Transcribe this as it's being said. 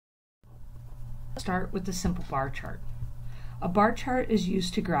Start with the simple bar chart. A bar chart is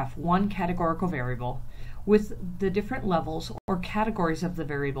used to graph one categorical variable with the different levels or categories of the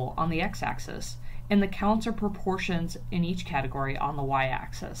variable on the x-axis and the counts or proportions in each category on the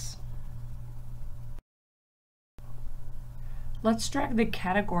y-axis. Let's drag the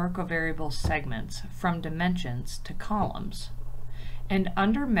categorical variable segments from dimensions to columns. And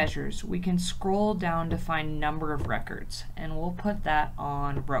under measures, we can scroll down to find number of records, and we'll put that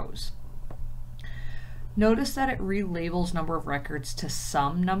on rows. Notice that it relabels number of records to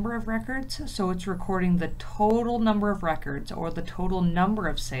sum number of records, so it's recording the total number of records or the total number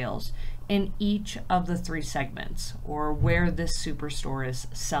of sales in each of the three segments, or where this superstore is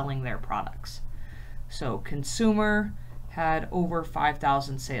selling their products. So consumer had over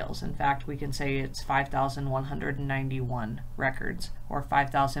 5,000 sales. In fact, we can say it's 5,191 records or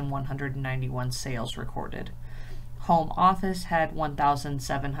 5,191 sales recorded. Home office had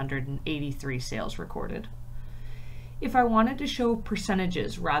 1,783 sales recorded. If I wanted to show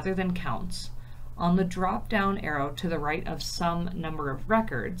percentages rather than counts, on the drop-down arrow to the right of some number of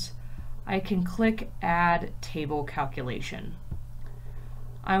records, I can click Add Table Calculation.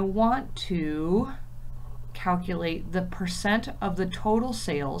 I want to calculate the percent of the total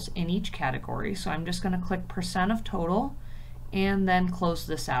sales in each category, so I'm just going to click percent of total and then close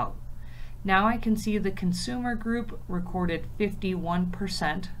this out. Now I can see the consumer group recorded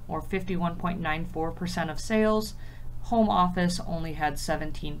 51% or 51.94% of sales. Home office only had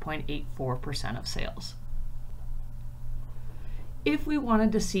 17.84% of sales. If we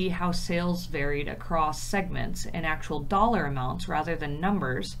wanted to see how sales varied across segments in actual dollar amounts rather than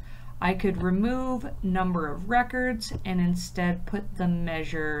numbers, I could remove number of records and instead put the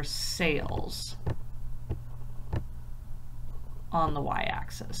measure sales on the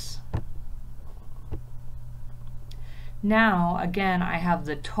y-axis. Now, again, I have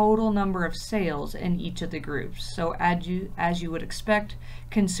the total number of sales in each of the groups. So as you would expect,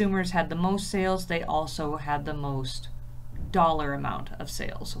 consumers had the most sales. They also had the most dollar amount of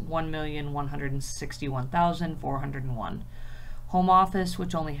sales, 1,161,401. Home office,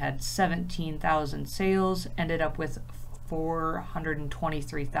 which only had 17,000 sales, ended up with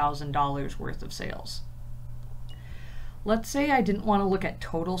 $423,000 worth of sales. Let's say I didn't want to look at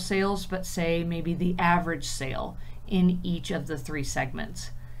total sales, but say maybe the average sale in each of the three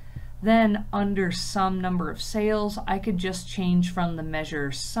segments. Then under sum number of sales, I could just change from the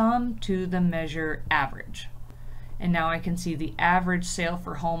measure sum to the measure average. And now I can see the average sale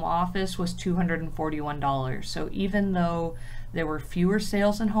for home office was $241. So even though there were fewer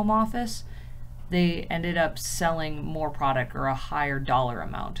sales in home office, they ended up selling more product or a higher dollar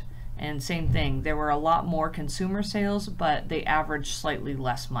amount. And same thing, there were a lot more consumer sales, but they averaged slightly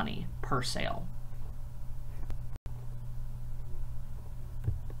less money per sale.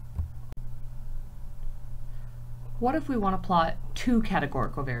 What if we want to plot two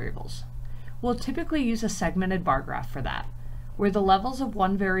categorical variables? We'll typically use a segmented bar graph for that, where the levels of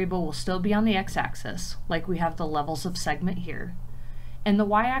one variable will still be on the x-axis, like we have the levels of segment here, and the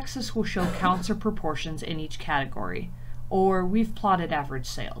y-axis will show counts or proportions in each category, or we've plotted average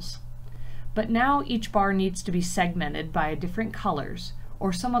sales. But now each bar needs to be segmented by different colors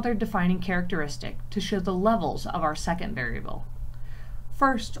or some other defining characteristic to show the levels of our second variable.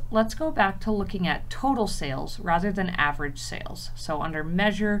 First, let's go back to looking at total sales rather than average sales. So under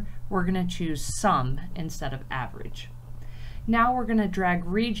measure, we're going to choose sum instead of average. Now we're going to drag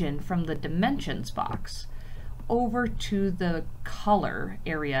region from the dimensions box over to the color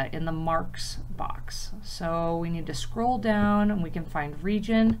area in the marks box. So we need to scroll down and we can find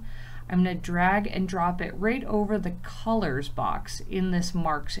region. I'm going to drag and drop it right over the colors box in this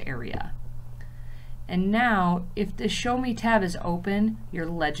marks area. And now, if the Show Me tab is open, your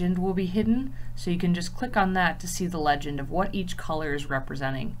legend will be hidden, so you can just click on that to see the legend of what each color is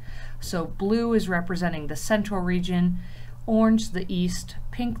representing. So blue is representing the central region, orange the east,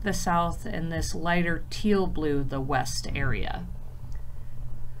 pink the south, and this lighter teal blue the west area.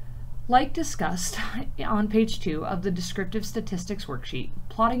 Like discussed on page 2 of the Descriptive Statistics worksheet,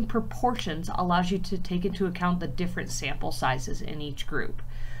 plotting proportions allows you to take into account the different sample sizes in each group.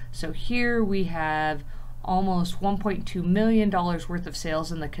 So here we have almost $1.2 million worth of sales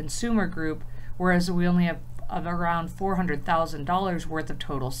in the consumer group, whereas we only have around $400,000 worth of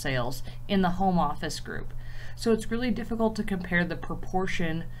total sales in the home office group. So it's really difficult to compare the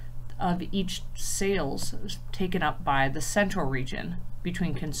proportion of each sales taken up by the central region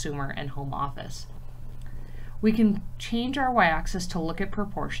between consumer and home office. We can change our y-axis to look at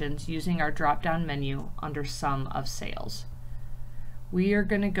proportions using our drop-down menu under Sum of Sales. We are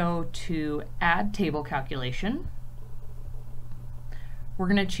going to go to Add Table Calculation. We're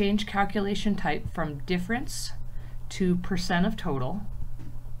going to change calculation type from difference to percent of total.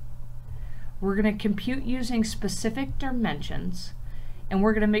 We're going to compute using specific dimensions, and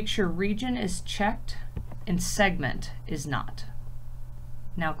we're going to make sure region is checked and segment is not.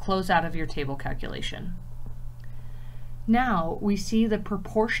 Now close out of your table calculation. Now we see the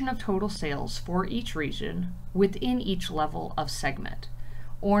proportion of total sales for each region within each level of segment.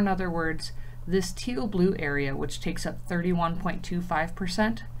 Or in other words, this teal blue area, which takes up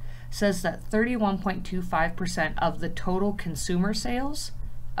 31.25%, says that 31.25% of the total consumer sales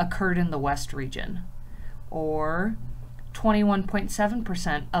occurred in the West region, or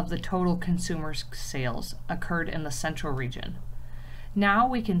 21.7% of the total consumer sales occurred in the Central region. Now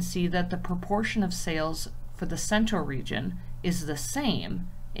we can see that the proportion of sales for the Central region is the same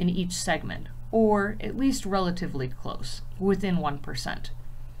in each segment, or at least relatively close, within 1%.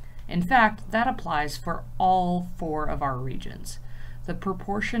 In fact, that applies for all 4 of our regions. The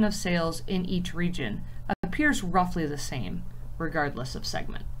proportion of sales in each region appears roughly the same, regardless of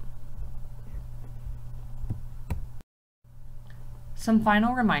segment. Some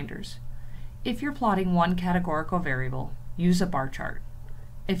final reminders. If you're plotting one categorical variable, use a bar chart.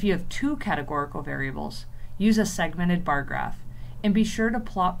 If you have 2 categorical variables, use a segmented bar graph, and be sure to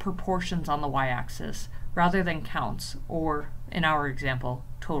plot proportions on the y-axis rather than counts, or, in our example,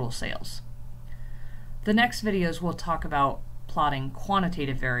 total sales. The next videos will talk about plotting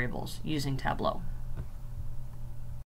quantitative variables using Tableau.